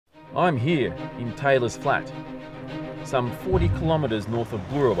I'm here in Taylor's Flat, some 40 kilometres north of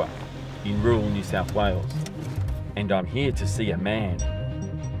Boorowa in rural New South Wales. And I'm here to see a man.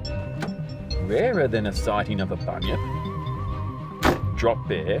 Rarer than a sighting of a bunyip, drop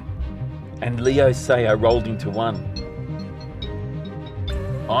bear, and Leo Sayer rolled into one.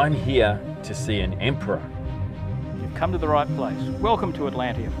 I'm here to see an emperor. You've come to the right place. Welcome to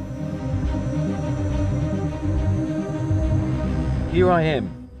Atlantium. Here I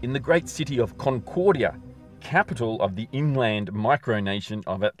am in the great city of Concordia, capital of the inland micronation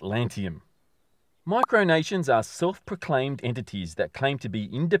of Atlantium. Micronations are self-proclaimed entities that claim to be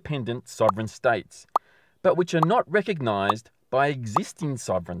independent sovereign states, but which are not recognised by existing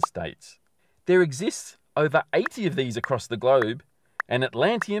sovereign states. There exists over 80 of these across the globe, and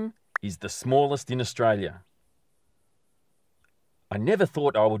Atlantium is the smallest in Australia. I never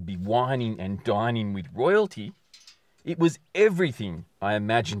thought I would be wining and dining with royalty. It was everything I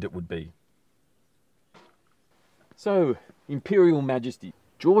imagined it would be. So, Imperial Majesty,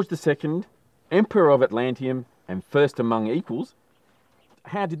 George II, Emperor of Atlantium and first among equals,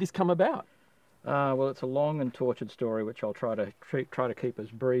 how did this come about? Well, it's a long and tortured story, which I'll try to keep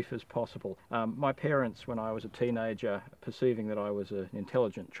as brief as possible. My parents, when I was a teenager, perceiving that I was an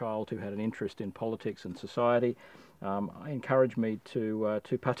intelligent child who had an interest in politics and society, encouraged me to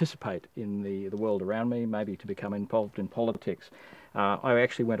participate in the world around me, maybe to become involved in politics. I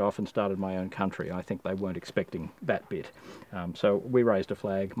actually went off and started my own country. I think they weren't expecting that bit. So we raised a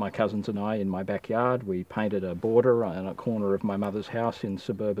flag, my cousins and I, in my backyard. We painted a border on a corner of my mother's house in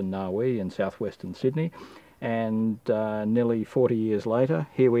suburban Narwee in southwestern Sydney. And nearly 40 years later,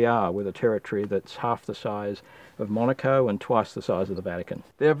 here we are with a territory that's half the size of Monaco and twice the size of the Vatican.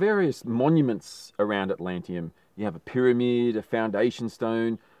 There are various monuments around Atlantium. You have a pyramid, a foundation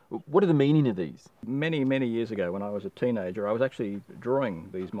stone. What are the meaning of these? Many, many years ago, when I was a teenager, I was actually drawing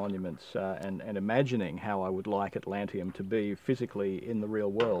these monuments and imagining how I would like Atlantium to be physically in the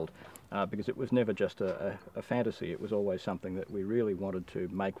real world, because it was never just a fantasy. It was always something that we really wanted to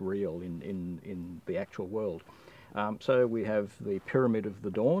make real in the actual world. So we have the Pyramid of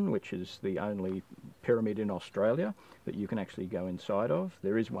the Dawn, which is the only pyramid in Australia that you can actually go inside of.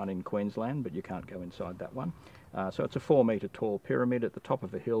 There is one in Queensland, but you can't go inside that one. So it's a 4-metre tall pyramid at the top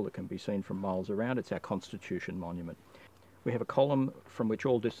of a hill that can be seen from miles around. It's our Constitution monument. We have a column from which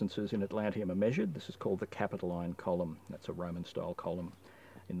all distances in Atlantium are measured. This is called the Capitoline column. That's a Roman-style column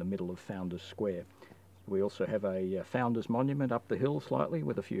in the middle of Founders Square. We also have a Founders monument up the hill slightly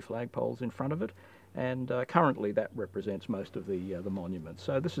with a few flagpoles in front of it. And currently that represents most of the monuments.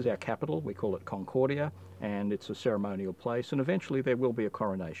 So this is our capital. We call it Concordia, and it's a ceremonial place. And eventually there will be a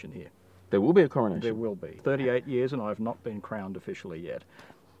coronation here. There will be a coronation? There will be. 38 years and I've not been crowned officially yet.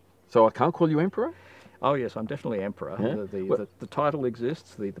 So I can't call you emperor? Oh yes, I'm definitely emperor. Yeah? The title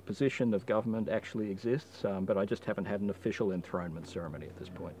exists, the position of government actually exists, but I just haven't had an official enthronement ceremony at this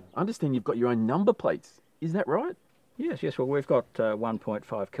point. I understand you've got your own number plates. Is that right? Yes. Well, we've got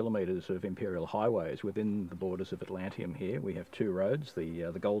 1.5 kilometres of imperial highways within the borders of Atlantium here. We have 2 roads,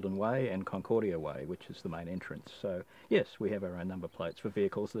 the Golden Way and Concordia Way, which is the main entrance. So, yes, we have our own number plates for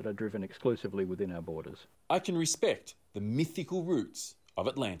vehicles that are driven exclusively within our borders. I can respect the mythical roots of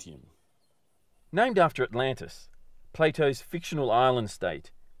Atlantium. Named after Atlantis, Plato's fictional island state,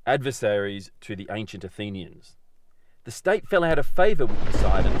 adversaries to the ancient Athenians. The state fell out of favour with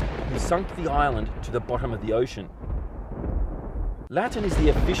Poseidon, who sunk the island to the bottom of the ocean. Latin is the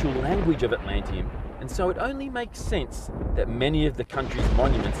official language of Atlantium, and so it only makes sense that many of the country's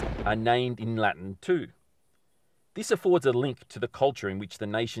monuments are named in Latin too. This affords a link to the culture in which the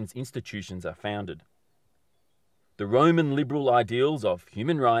nation's institutions are founded. The Roman liberal ideals of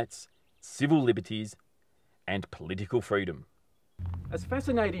human rights, civil liberties, and political freedom. As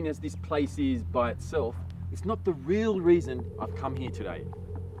fascinating as this place is by itself, it's not the real reason I've come here today.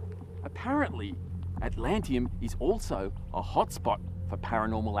 Apparently, Atlantium is also a hotspot for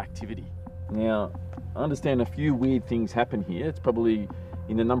paranormal activity. Now, I understand a few weird things happen here. It's probably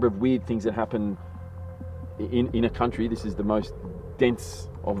in the number of weird things that happen in a country, this is the most dense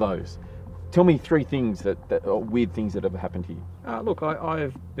of those. Tell me 3 things that are weird things that have happened here. Look,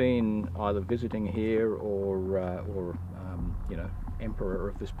 I've been either visiting here or emperor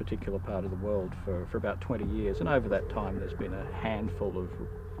of this particular part of the world for about 20 years, and over that time there's been a handful of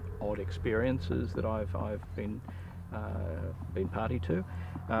odd experiences that I've been party to.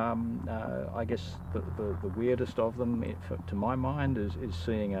 I guess the weirdest of them, to my mind, is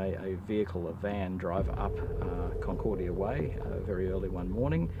seeing a vehicle, a van, drive up Concordia Way very early one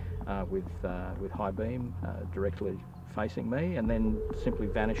morning with high beam directly facing me, and then simply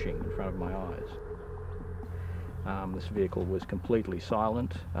vanishing in front of my eyes. This vehicle was completely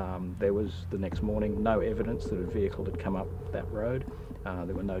silent. There was, the next morning, no evidence that a vehicle had come up that road.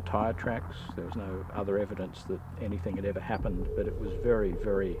 There were no tyre tracks. There was no other evidence that anything had ever happened, but it was very,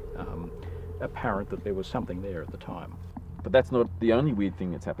 very apparent that there was something there at the time. But that's not the only weird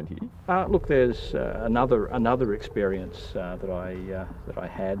thing that's happened here. Look, there's another experience that I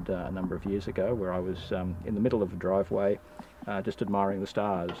had a number of years ago, where I was in the middle of a driveway, just admiring the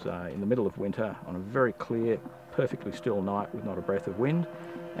stars in the middle of winter on a very clear, perfectly still night with not a breath of wind,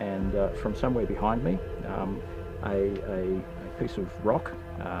 and from somewhere behind me, a piece of rock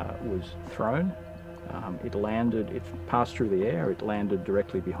was thrown. It passed through the air, it landed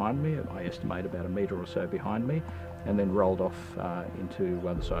directly behind me, I estimate about a metre or so behind me, and then rolled off into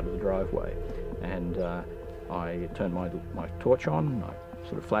the side of the driveway. And I turned my torch on, I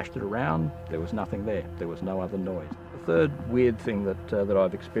sort of flashed it around, there was nothing there, there was no other noise. The third weird thing that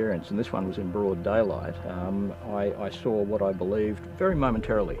I've experienced, and this one was in broad daylight, I saw what I believed very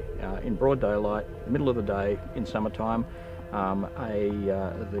momentarily, in broad daylight, middle of the day, in summertime,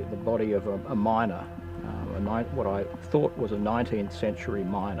 the body of a miner, what I thought was a 19th century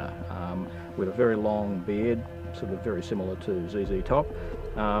miner, with a very long beard, sort of very similar to ZZ Top,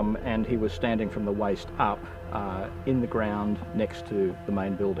 and he was standing from the waist up in the ground next to the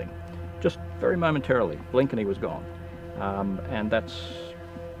main building. Just very momentarily, blink and he was gone. And that's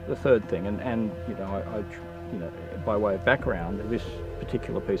the third thing. And you know, by way of background, this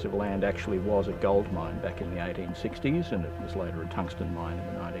particular piece of land actually was a gold mine back in the 1860s, and it was later a tungsten mine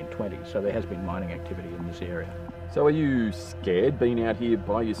in the 1920s. So there has been mining activity in this area. So are you scared being out here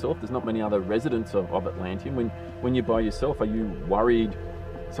by yourself? There's not many other residents of Atlantium. When you're by yourself, are you worried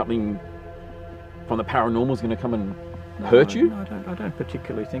something from the paranormal is going to come and hurt you? No, I don't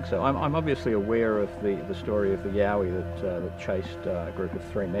particularly think so. I'm obviously aware of the story of the Yowie that chased a group of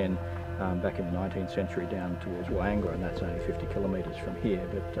 3 men back in the 19th century down towards Wangara, and that's only 50 kilometres from here.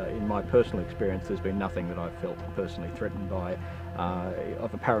 But in my personal experience, there's been nothing that I've felt personally threatened by,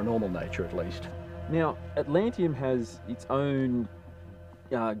 of a paranormal nature at least. Now, Atlantium has its own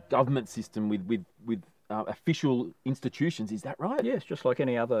government system with official institutions. Is that right? Yes, just like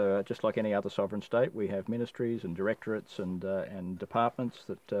any other sovereign state, we have ministries and directorates and departments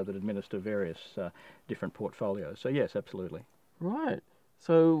that administer various different portfolios. So yes, absolutely. Right.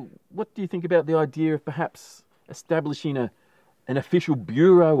 So, what do you think about the idea of perhaps establishing an official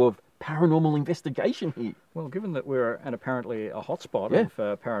bureau of paranormal investigation here? Well, given that we're apparently a hotspot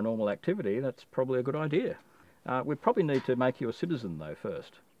of paranormal activity, that's probably a good idea. We probably need to make you a citizen, though,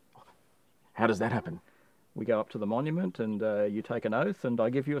 first. How does that happen? We go up to the monument and you take an oath and I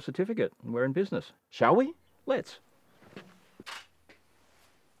give you a certificate and we're in business. Shall we? Let's.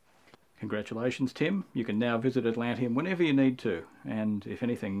 Congratulations, Tim. You can now visit Atlantium whenever you need to, and if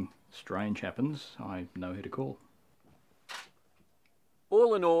anything strange happens, I know who to call.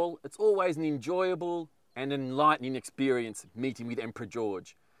 All in all, it's always an enjoyable and enlightening experience meeting with Emperor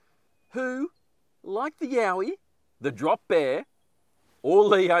George, who, like the Yowie, the Drop Bear, or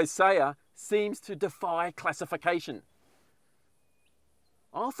Leo Sayer, seems to defy classification.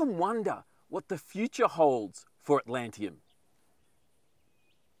 I often wonder what the future holds for Atlantium.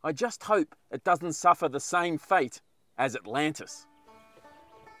 I just hope it doesn't suffer the same fate as Atlantis.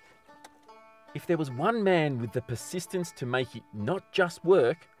 If there was one man with the persistence to make it not just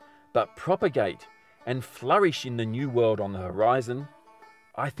work, but propagate and flourish in the new world on the horizon,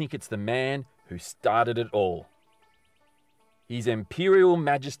 I think it's the man who started it all. His Imperial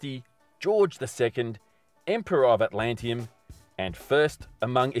Majesty George II, Emperor of Atlantium, and first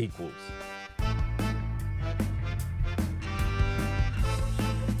among equals.